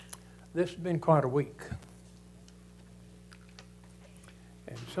This has been quite a week.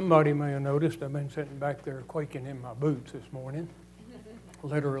 And somebody may have noticed I've been sitting back there quaking in my boots this morning,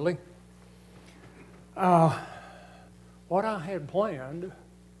 literally. What I had planned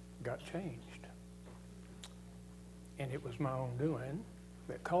got changed. And it was my own doing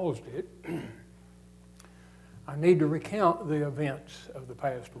that caused it. I need to recount the events of the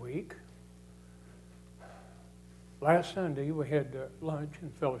past week. Last Sunday, we had lunch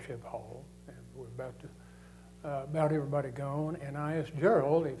in Fellowship Hall, and we're about everybody gone, and I asked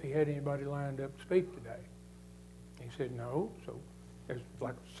Gerald if he had anybody lined up to speak today. He said no, so as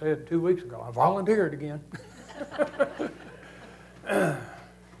like I said 2 weeks ago, I volunteered again.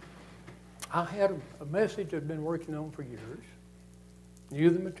 I had a message I'd been working on for years,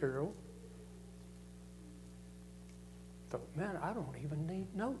 knew the material, thought, man, I don't even need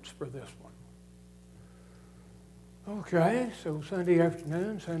notes for this one. Okay, so Sunday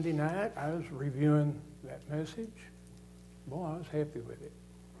afternoon, Sunday night, I was reviewing that message. Boy, I was happy with it.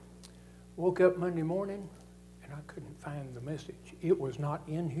 Woke up Monday morning, and I couldn't find the message. It was not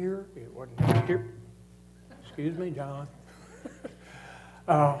in here. It wasn't in here. Excuse me, John.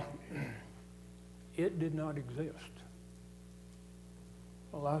 It did not exist.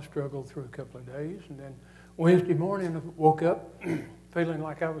 Well, I struggled through a couple of days, and then Wednesday morning, I woke up feeling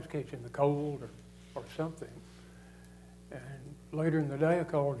like I was catching the cold or something. And later in the day, I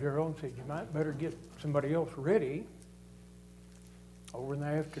called Gerald and said, you might better get somebody else ready. Over in the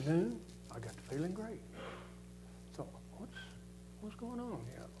afternoon, I got to feeling great. Thought, what's going on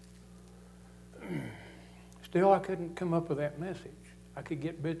here? Still, I couldn't come up with that message. I could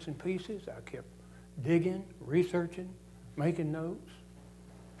get bits and pieces. I kept digging, researching, making notes.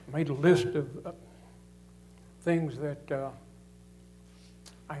 Made a list of things that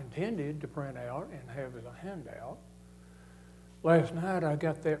I intended to print out and have as a handout. Last night I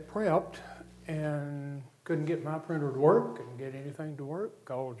got that prepped and couldn't get my printer to work, couldn't get anything to work.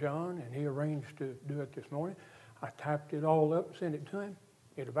 Called John and he arranged to do it this morning. I typed it all up, sent it to him.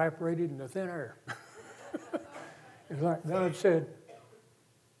 It evaporated into thin air. It's like God said,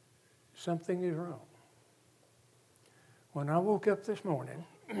 something is wrong. When I woke up this morning,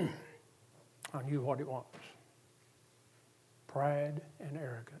 I knew what it was. Pride and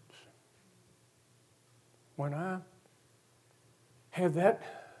arrogance. When I had that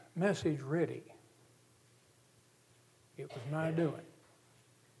message ready, it was my doing.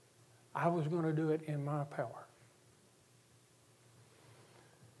 I was going to do it in my power.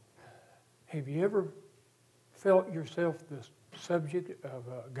 Have you ever felt yourself the subject of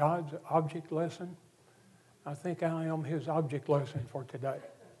God's object lesson? I think I am his object lesson for today.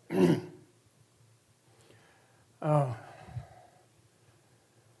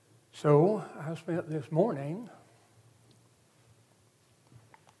 So I spent this morning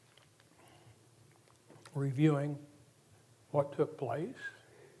reviewing what took place.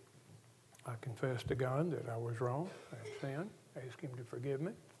 I confessed to God that I was wrong, I had sinned, asked him to forgive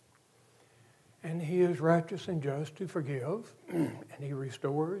me. And he is righteous and just to forgive, and he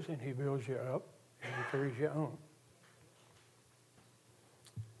restores and he builds you up and he carries you on.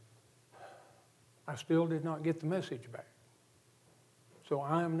 I still did not get the message back. So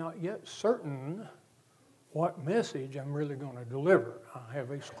I am not yet certain what message I'm really going to deliver. I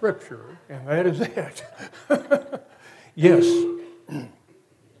have a scripture, and that is it. Yes.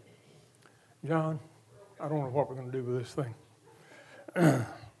 John, I don't know what we're going to do with this thing.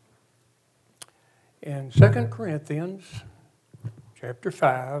 In 2 Corinthians chapter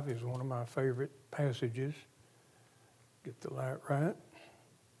 5 is one of my favorite passages. Get the light right.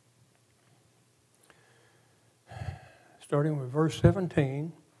 Starting with verse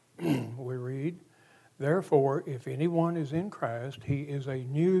 17, we read, therefore, if anyone is in Christ, he is a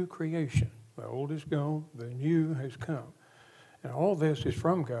new creation. The old is gone, the new has come. And all this is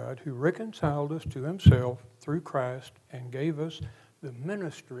from God, who reconciled us to himself through Christ and gave us the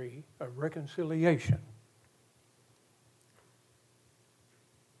ministry of reconciliation.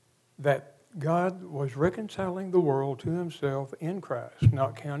 That God was reconciling the world to himself in Christ,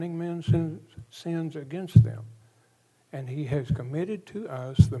 not counting men's sins against them. And he has committed to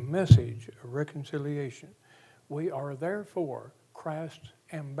us the message of reconciliation. We are therefore Christ's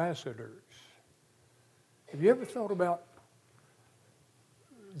ambassadors. Have you ever thought about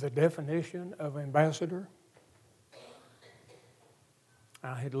the definition of ambassador?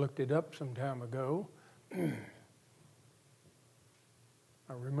 I had looked it up some time ago. I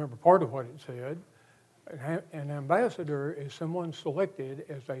remember part of what it said. An ambassador is someone selected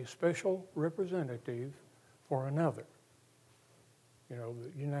as a special representative for another. You know,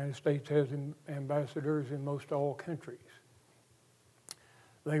 the United States has ambassadors in most all countries.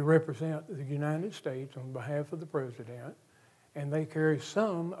 They represent the United States on behalf of the president, and they carry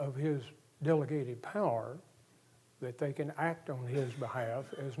some of his delegated power that they can act on his behalf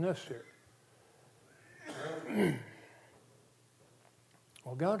as necessary.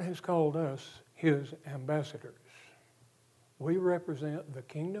 Well, God has called us his ambassadors. We represent the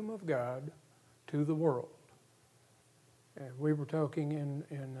kingdom of God to the world. And we were talking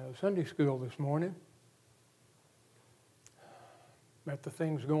in Sunday school this morning about the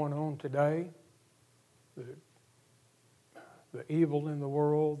things going on today, the evil in the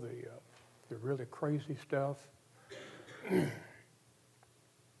world, the really crazy stuff. In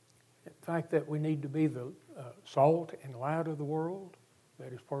fact, that we need to be the salt and light of the world.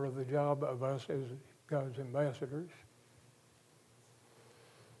 That is part of the job of us as God's ambassadors.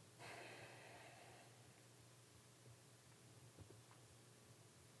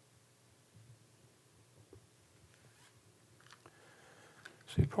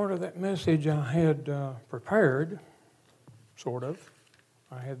 See, part of that message I had prepared, sort of.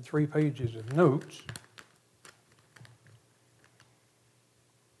 I had 3 pages of notes.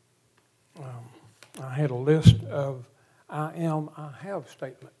 I had a list of I have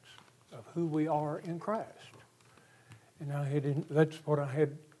statements of who we are in Christ. And that's what I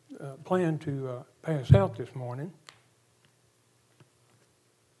had planned to pass out this morning.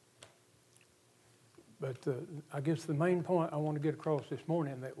 But I guess the main point I want to get across this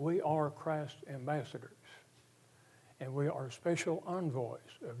morning that we are Christ's ambassadors. And we are special envoys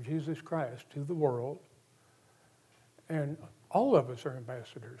of Jesus Christ to the world. And all of us are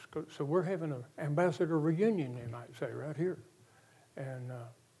ambassadors. So we're having an ambassador reunion, you might say, right here. And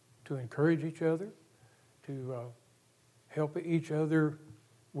to encourage each other, to help each other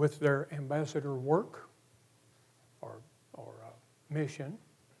with their ambassador work or mission.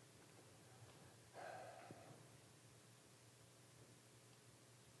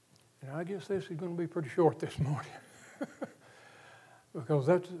 And I guess this is going to be pretty short this morning. Because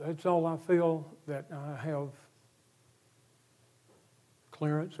that's all I feel that I have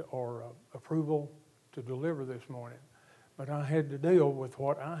clearance or approval to deliver this morning. But I had to deal with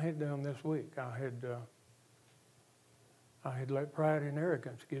what I had done this week. I had let pride and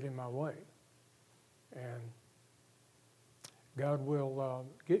arrogance get in my way. And God will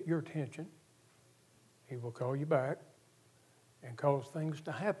get your attention. He will call you back and cause things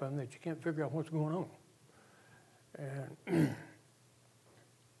to happen that you can't figure out what's going on. And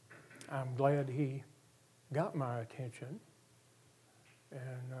I'm glad he got my attention.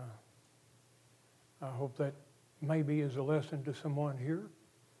 And I hope that maybe is a lesson to someone here.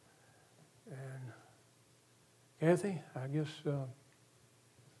 And Kathy, I guess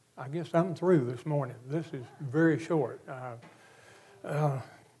I'm through this morning. This is very short. But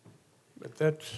that's